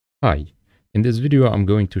Hi, in this video I'm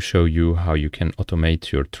going to show you how you can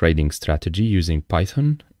automate your trading strategy using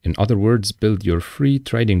Python. In other words, build your free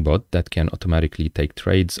trading bot that can automatically take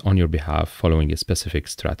trades on your behalf following a specific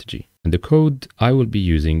strategy. And the code I will be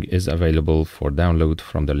using is available for download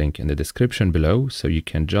from the link in the description below, so you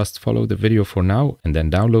can just follow the video for now and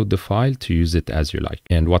then download the file to use it as you like.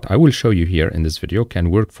 And what I will show you here in this video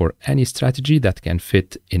can work for any strategy that can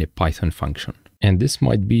fit in a Python function. And this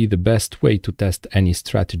might be the best way to test any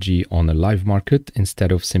strategy on a live market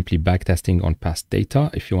instead of simply backtesting on past data.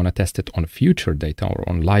 If you want to test it on future data or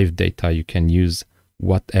on live data, you can use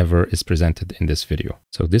whatever is presented in this video.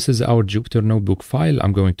 So this is our Jupyter Notebook file.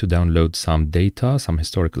 I'm going to download some data, some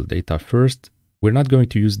historical data first. We're not going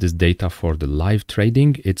to use this data for the live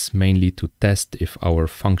trading. It's mainly to test if our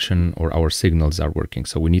function or our signals are working.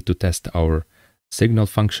 So we need to test our signal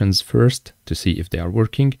functions first to see if they are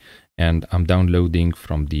working. And I'm downloading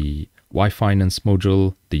from the YFinance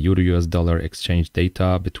module the Euro-US dollar exchange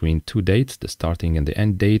data between two dates, the starting and the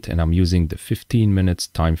end date, and I'm using the 15 minutes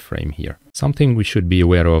time frame here. Something we should be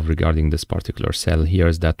aware of regarding this particular cell here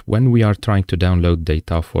is that when we are trying to download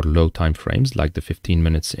data for low time frames, like the 15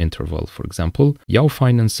 minutes interval, for example,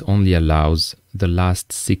 YFinance only allows the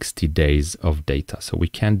last 60 days of data. So we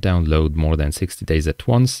can't download more than 60 days at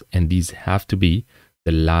once, and these have to be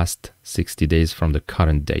the last 60 days from the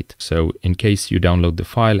current date. So in case you download the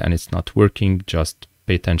file and it's not working, just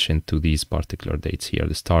pay attention to these particular dates here,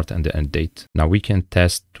 the start and the end date. Now we can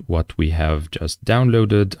test what we have just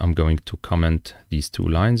downloaded. I'm going to comment these two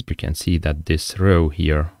lines. We can see that this row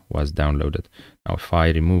here was downloaded. Now if I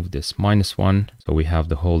remove this -1, so we have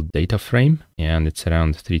the whole data frame and it's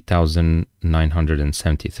around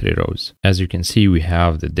 3,973 rows. As you can see, we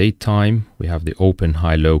have the date time, we have the open,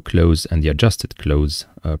 high, low, close, and the adjusted close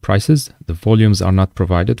prices. The volumes are not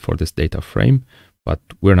provided for this data frame, but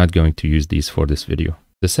we're not going to use these for this video.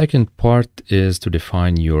 The second part is to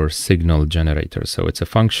define your signal generator. So it's a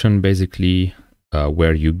function basically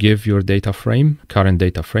where you give your data frame, current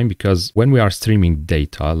data frame, because when we are streaming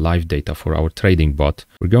data, live data for our trading bot,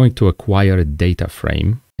 we're going to acquire a data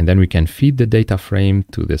frame, and then we can feed the data frame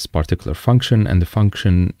to this particular function, and the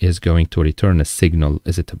function is going to return a signal.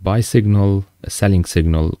 Is it a buy signal, a selling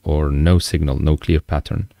signal, or no signal, no clear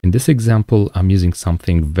pattern? In this example, I'm using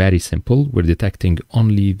something very simple. We're detecting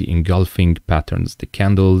only the engulfing patterns, the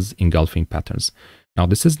candles engulfing patterns. Now,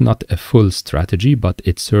 this is not a full strategy, but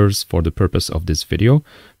it serves for the purpose of this video.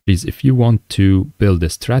 Please, if you want to build a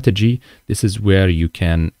strategy, this is where you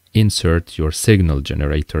can insert your signal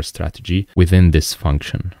generator strategy within this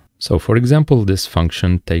function. So for example, this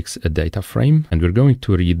function takes a data frame and we're going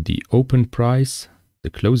to read the open price, the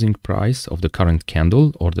closing price of the current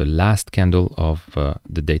candle or the last candle of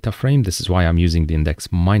the data frame. This is why I'm using the index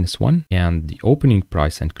 -1, and the opening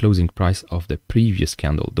price and closing price of the previous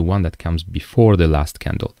candle, the one that comes before the last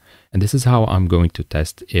candle. And this is how I'm going to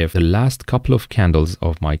test if the last couple of candles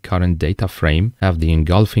of my current data frame have the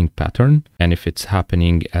engulfing pattern. And if it's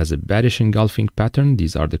happening as a bearish engulfing pattern,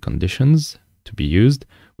 these are the conditions to be used.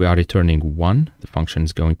 We are returning 1. The function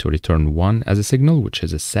is going to return 1 as a signal, which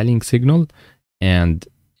is a selling signal. And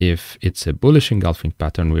if it's a bullish engulfing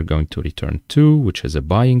pattern, we're going to return 2, which is a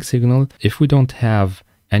buying signal. If we don't have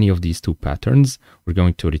any of these two patterns, we're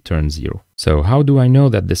going to return 0. So how do I know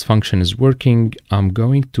that this function is working? I'm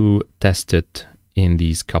going to test it in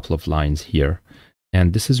these couple of lines here.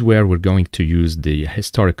 And this is where we're going to use the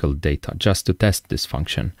historical data just to test this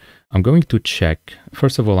function. I'm going to check,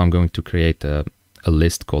 first of all, I'm going to create a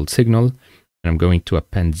list called signal, and I'm going to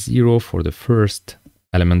append 0 for the first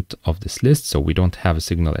element of this list, so we don't have a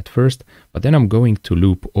signal at first, but then I'm going to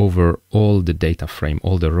loop over all the data frame,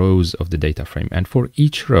 all the rows of the data frame, and for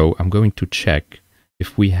each row I'm going to check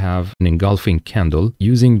if we have an engulfing candle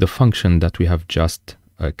using the function that we have just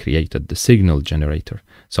created, the signal generator.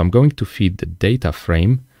 So I'm going to feed the data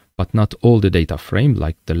frame, but not all the data frame,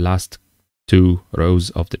 like the last 2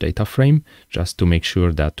 rows of the data frame, just to make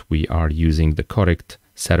sure that we are using the correct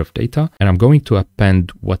set of data, and I'm going to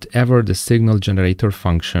append whatever the signal generator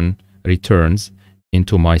function returns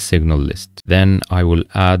into my signal list. Then I will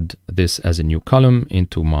add this as a new column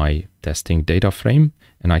into my testing data frame,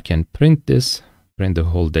 and I can print this, print the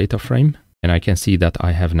whole data frame, and I can see that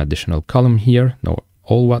I have an additional column here. Now,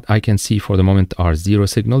 all what I can see for the moment are 0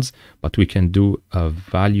 signals, but we can do a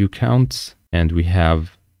value count, and we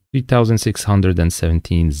have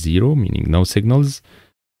 3,617 0, meaning no signals.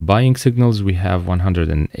 Buying signals, we have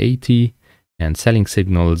 180, and selling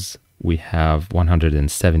signals, we have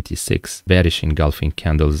 176 bearish engulfing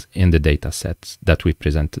candles in the data sets that we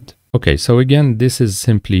presented. Okay, so again, this is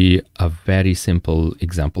simply a very simple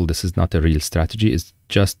example. This is not a real strategy. It's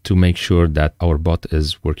just to make sure that our bot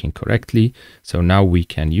is working correctly. So now we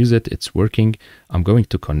can use it. It's working. I'm going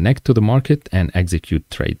to connect to the market and execute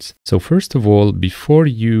trades. So first of all, before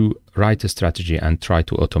you write a strategy and try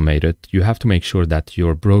to automate it, you have to make sure that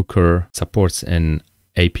your broker supports an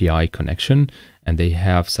API connection and they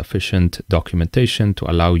have sufficient documentation to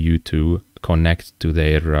allow you to connect to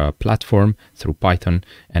their platform through Python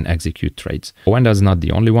and execute trades. Oanda is not the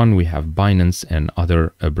only one. We have Binance and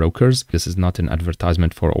other brokers. This is not an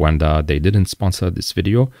advertisement for Oanda. They didn't sponsor this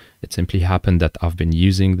video. It simply happened that I've been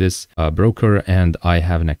using this broker and I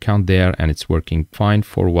have an account there and it's working fine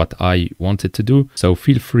for what I wanted to do. So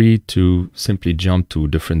feel free to simply jump to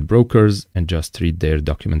different brokers and just read their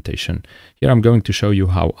documentation. Here I'm going to show you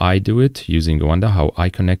how I do it using Oanda, how I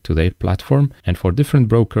connect to their platform. And for different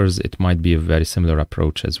brokers, it might be a very similar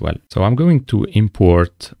approach as well. So I'm going to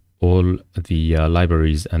import all the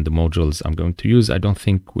libraries and the modules I'm going to use. I don't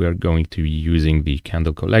think we are going to be using the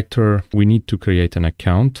candle collector. We need to create an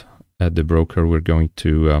account at the broker we're going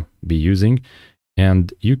to be using.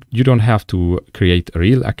 And you don't have to create a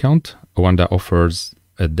real account. Oanda offers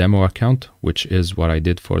a demo account, which is what I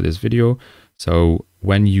did for this video. So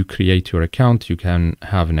when you create your account, you can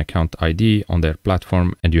have an account ID on their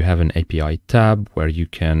platform and you have an API tab where you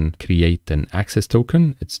can create an access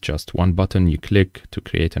token. It's just one button you click to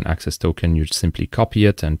create an access token. You simply copy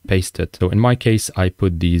it and paste it. So in my case, I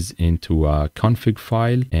put these into a config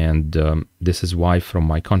file, and this is why from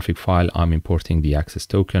my config file, I'm importing the access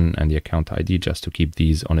token and the account ID just to keep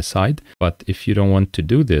these on a side. But if you don't want to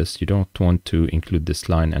do this, you don't want to include this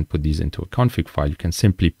line and put these into a config file, you can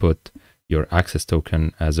simply put your access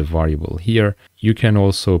token as a variable here. You can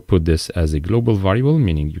also put this as a global variable,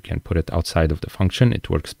 meaning you can put it outside of the function. It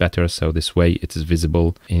works better, so this way it is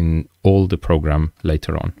visible in all the program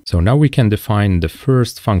later on. So now we can define the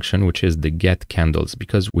first function, which is the get candles,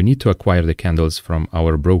 because we need to acquire the candles from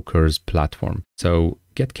our broker's platform. So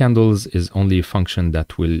get candles is only a function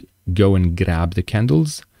that will go and grab the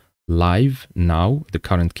candles live now, the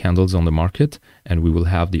current candles on the market, and we will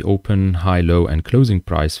have the open, high, low, and closing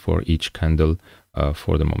price for each candle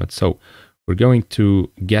for the moment. So we're going to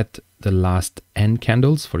get the last n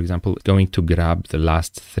candles, for example, going to grab the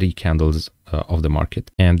last 3 candles of the market.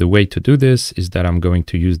 And the way to do this is that I'm going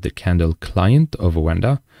to use the candle client of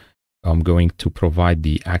Oanda. I'm going to provide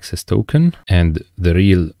the access token, and the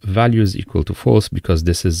real value is equal to false because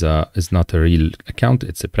this is not a real account.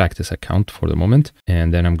 It's a practice account for the moment.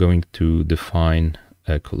 And then I'm going to define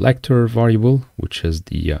a collector variable, which is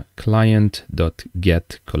the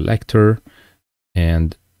client.getCollector,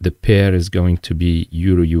 and the pair is going to be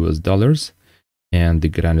Euro US dollars, and the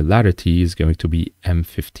granularity is going to be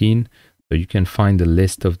M15. So you can find a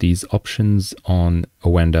list of these options on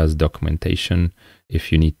Oanda's documentation if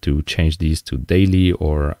you need to change these to daily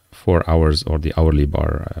or 4 hours or the hourly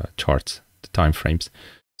bar charts, the time frames.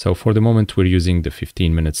 So for the moment, we're using the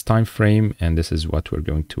 15 minutes time frame, and this is what we're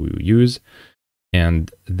going to use. And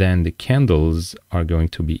then the candles are going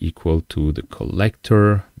to be equal to the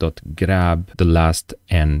collector.grab the last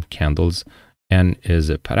n candles. N is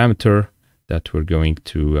a parameter that we're going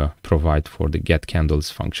to provide for the get candles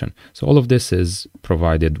function. So all of this is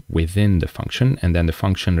provided within the function, and then the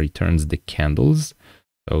function returns the candles.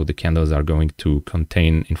 So the candles are going to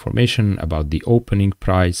contain information about the opening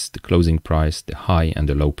price, the closing price, the high and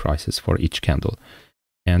the low prices for each candle.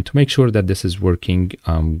 And to make sure that this is working,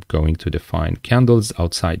 I'm going to define candles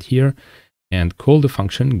outside here and call the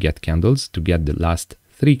function get candles to get the last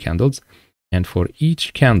 3 candles. And for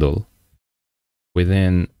each candle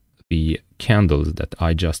within the candles that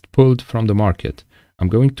I just pulled from the market, I'm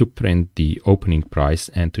going to print the opening price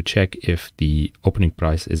and to check if the opening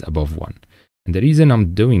price is above 1. And the reason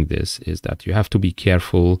I'm doing this is that you have to be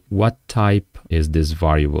careful what type is this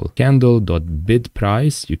variable.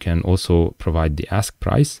 Candle.bidPrice, you can also provide the ask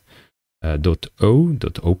price.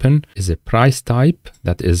 .open is a price type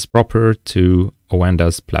that is proper to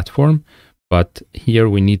Oanda's platform, but here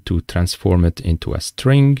we need to transform it into a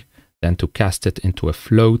string, then to cast it into a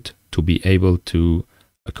float to be able to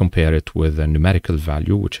compare it with a numerical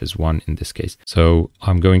value, which is 1 in this case. So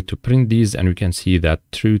I'm going to print these, and we can see that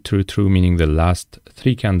true, true, true, meaning the last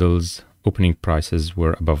 3 candles opening prices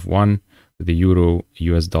were above 1 with the Euro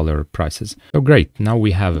US dollar prices. So great. Now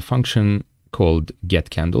we have a function called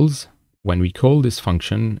getCandles. When we call this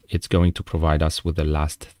function, it's going to provide us with the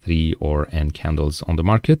last 3 or n candles on the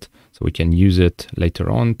market. So we can use it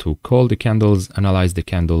later on to call the candles, analyze the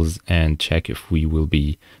candles, and check if we will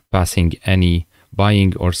be passing any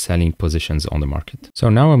buying or selling positions on the market. So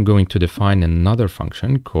now I'm going to define another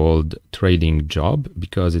function called trading job,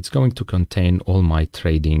 because it's going to contain all my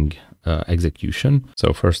trading execution.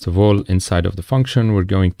 So first of all, inside of the function, we're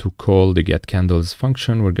going to call the getCandles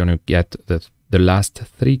function. We're going to get the last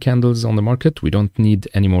 3 candles on the market. We don't need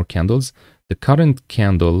any more candles. The current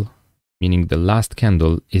candle, meaning the last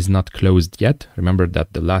candle, is not closed yet. Remember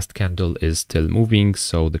that the last candle is still moving,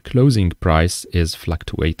 so the closing price is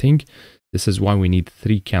fluctuating. This is why we need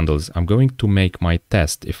 3 candles. I'm going to make my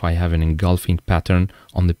test if I have an engulfing pattern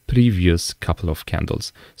on the previous couple of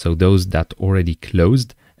candles. So those that already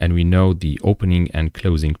closed, and we know the opening and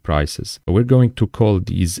closing prices. So we're going to call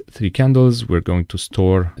these 3 candles. We're going to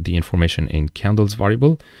store the information in candles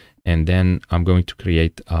variable. And then I'm going to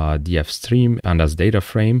create a df stream and as data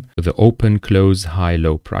frame the open, close, high,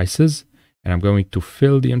 low prices. And I'm going to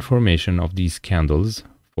fill the information of these candles.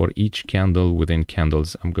 For each candle within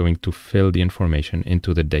candles, I'm going to fill the information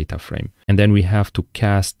into the data frame. And then we have to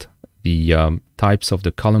cast the types of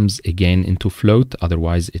the columns again into float,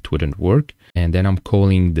 otherwise it wouldn't work. And then I'm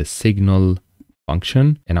calling the signal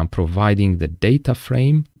function, and I'm providing the data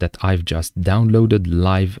frame that I've just downloaded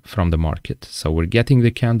live from the market. So we're getting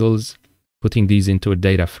the candles, putting these into a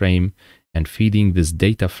data frame, and feeding this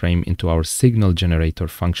data frame into our signal generator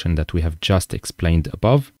function that we have just explained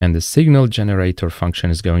above. And the signal generator function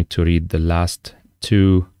is going to read the last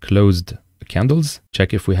 2 closed candles,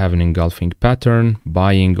 check if we have an engulfing pattern,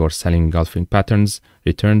 buying or selling engulfing patterns,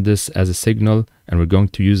 return this as a signal, and we're going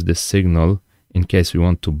to use this signal in case we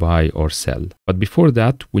want to buy or sell. But before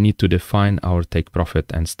that, we need to define our take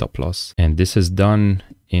profit and stop loss. And this is done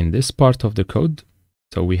in this part of the code.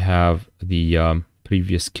 So we have the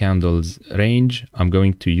previous candles range. I'm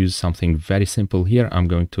going to use something very simple here. I'm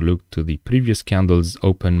going to look to the previous candles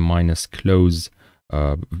open minus close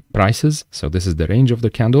prices. So this is the range of the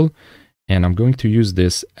candle. And I'm going to use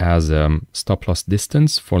this as stop loss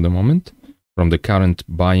distance for the moment from the current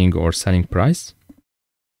buying or selling price.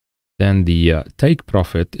 Then the take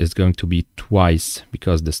profit is going to be twice,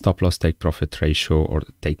 because the stop loss take profit ratio or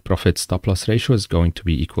the take profit stop loss ratio is going to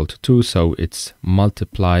be equal to 2. So it's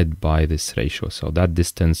multiplied by this ratio. So that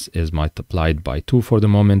distance is multiplied by 2 for the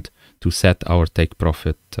moment to set our take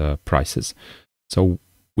profit prices. So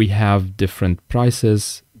we have different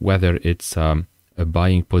prices, whether it's a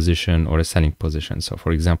buying position or a selling position. So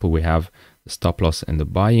for example, we have the stop loss in the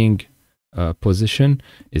buying position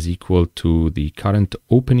is equal to the current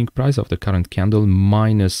opening price of the current candle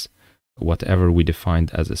minus whatever we defined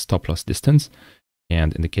as a stop loss distance.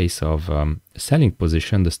 And in the case of selling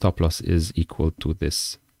position, the stop loss is equal to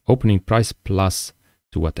this opening price plus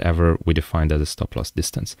to whatever we defined as a stop loss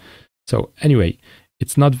distance. So anyway,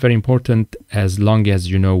 it's not very important as long as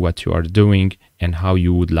you know what you are doing and how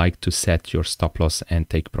you would like to set your stop loss and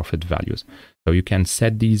take profit values. So you can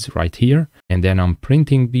set these right here, and then I'm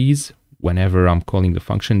printing these whenever I'm calling the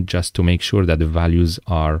function, just to make sure that the values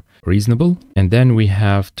are reasonable. And then we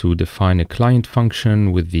have to define a client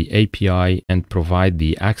function with the API and provide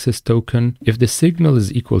the access token. If the signal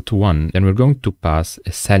is equal to 1, then we're going to pass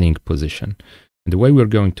a selling position. And the way we're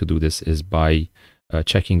going to do this is by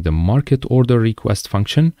checking the market order request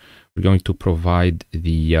function. We're going to provide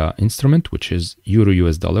the instrument, which is euro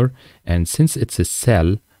US dollar. And since it's a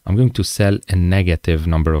sell, I'm going to sell a negative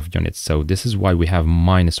number of units. So this is why we have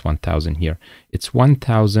minus 1,000 here. It's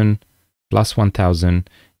 1,000 plus 1,000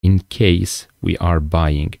 in case we are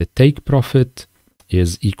buying. The take profit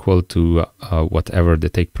is equal to whatever the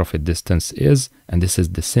take profit distance is. And this is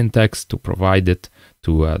the syntax to provide it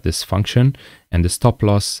to this function. And the stop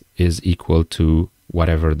loss is equal to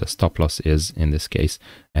whatever the stop loss is in this case.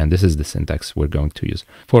 And this is the syntax we're going to use.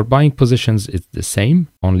 For buying positions, it's the same,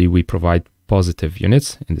 only we provide positive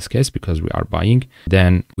units in this case because we are buying.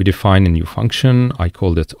 Then we define a new function. I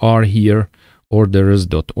called it R here,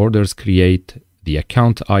 orders.orders create the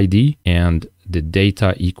account ID and the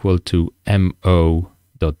data equal to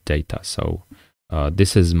mo.data. So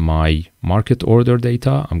this is my market order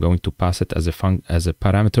data. I'm going to pass it as a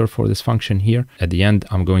parameter for this function here. At the end,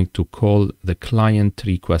 I'm going to call the client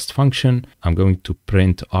request function. I'm going to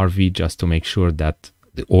print RV just to make sure that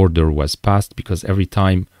the order was passed, because every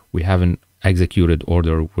time we have an executed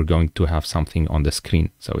order, we're going to have something on the screen.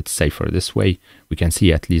 So it's safer this way. We can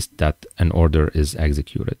see at least that an order is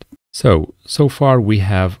executed. So far we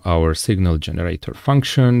have our signal generator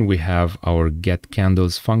function. We have our get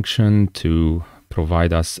candles function to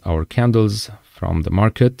provide us our candles from the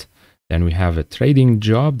market. Then we have a trading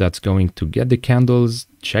job that's going to get the candles,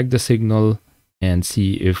 check the signal, and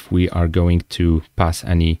see if we are going to pass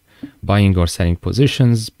any buying or selling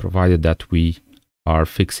positions, provided that we are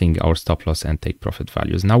fixing our stop loss and take profit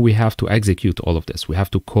values. Now we have to execute all of this. We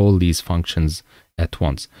have to call these functions at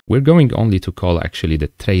once. We're going only to call actually the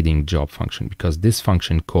trading job function, because this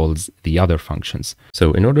function calls the other functions.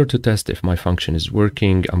 So in order to test if my function is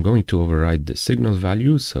working, I'm going to override the signal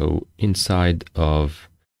value. So inside of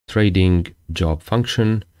trading job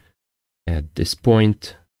function, at this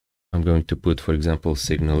point, I'm going to put, for example,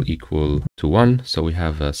 signal equal to 1. So we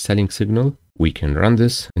have a selling signal. We can run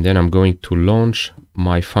this, and then I'm going to launch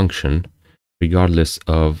my function regardless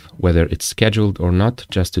of whether it's scheduled or not,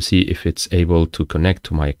 just to see if it's able to connect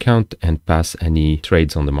to my account and pass any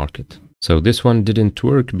trades on the market. So this one didn't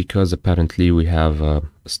work because apparently we have a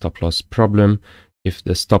stop loss problem. If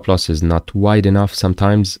the stop loss is not wide enough,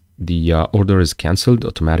 sometimes the order is canceled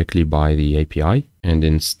automatically by the API, and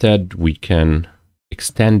instead we can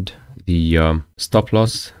extend the stop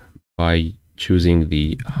loss by choosing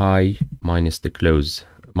the high minus the close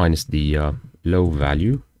minus the low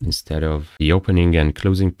value instead of the opening and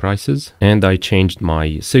closing prices. And I changed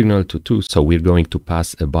my signal to 2. So we're going to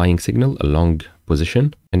pass a buying signal, a long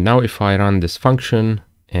position. And now if I run this function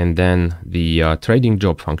and then the trading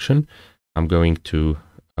job function, I'm going to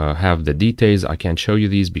have the details. I can't show you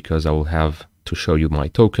these because I will have to show you my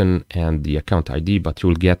token and the account ID, but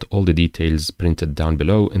you'll get all the details printed down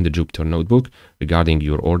below in the Jupyter notebook regarding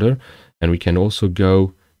your order. And we can also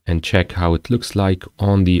go and check how it looks like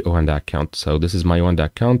on the Oanda account. So this is my Oanda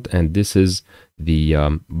account, and this is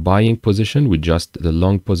the buying position. The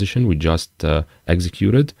long position we just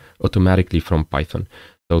executed automatically from Python.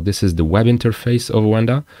 So this is the web interface of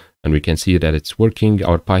Oanda, and we can see that it's working.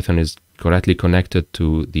 Our Python is correctly connected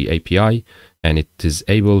to the API, and it is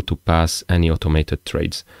able to pass any automated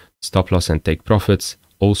trades. Stop loss and take profits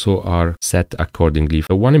also are set accordingly.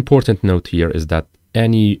 So one important note here is that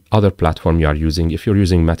any other platform you are using, if you're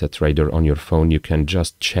using MetaTrader on your phone, you can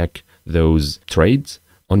just check those trades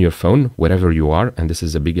on your phone wherever you are, and this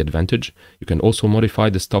is a big advantage. You can also modify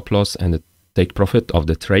the stop loss and the take profit of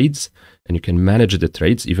the trades, and you can manage the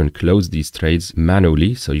trades, even close these trades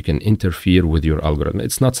manually, so you can interfere with your algorithm.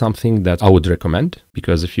 It's not something that I would recommend,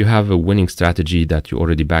 because if you have a winning strategy that you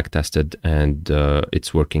already backtested and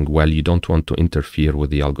it's working well, you don't want to interfere with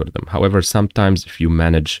the algorithm. However, sometimes if you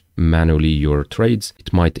manage manually your trades,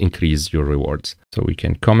 it might increase your rewards. So we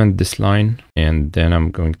can comment this line, and then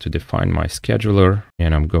I'm going to define my scheduler,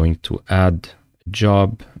 and I'm going to add a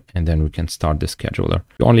job, and then we can start the scheduler.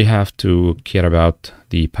 You only have to care about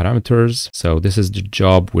the parameters. So this is the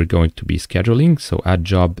job we're going to be scheduling. So add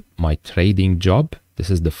job, my trading job. This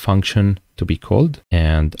is the function to be called.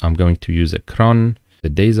 And I'm going to use a cron. The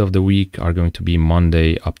days of the week are going to be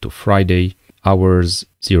Monday up to Friday. Hours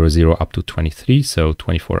 00 up to 23, so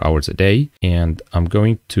 24 hours a day. And I'm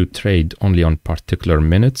going to trade only on particular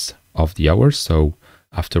minutes of the hours. So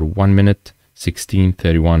after 1 minute, 16,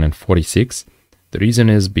 31, and 46. The reason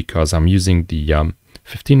is because I'm using the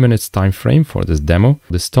 15 minutes time frame for this demo.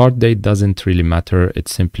 The start date doesn't really matter.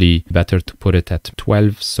 It's simply better to put it at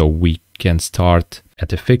 12 so we can start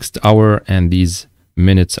at a fixed hour and these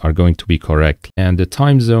minutes are going to be correct. And the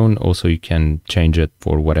time zone also, you can change it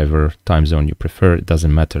for whatever time zone you prefer. It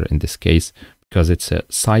doesn't matter in this case because it's a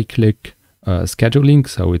cyclic scheduling.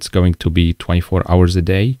 So it's going to be 24 hours a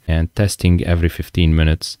day and testing every 15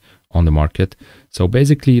 minutes on the market. So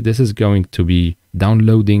basically this is going to be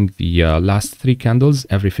downloading the last 3 candles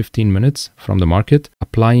every 15 minutes from the market,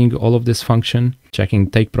 applying all of this function, checking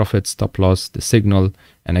take profit, stop loss, the signal,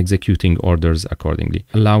 and executing orders accordingly,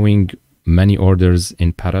 allowing many orders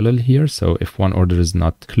in parallel here. So if one order is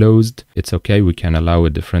not closed, it's okay. We can allow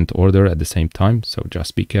a different order at the same time. So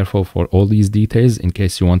just be careful for all these details in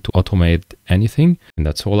case you want to automate anything. And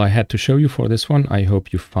that's all I had to show you for this one. I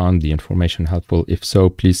hope you found the information helpful. If so,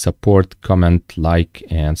 please support, comment, like,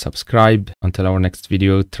 and subscribe. Until our next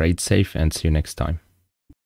video, trade safe and see you next time.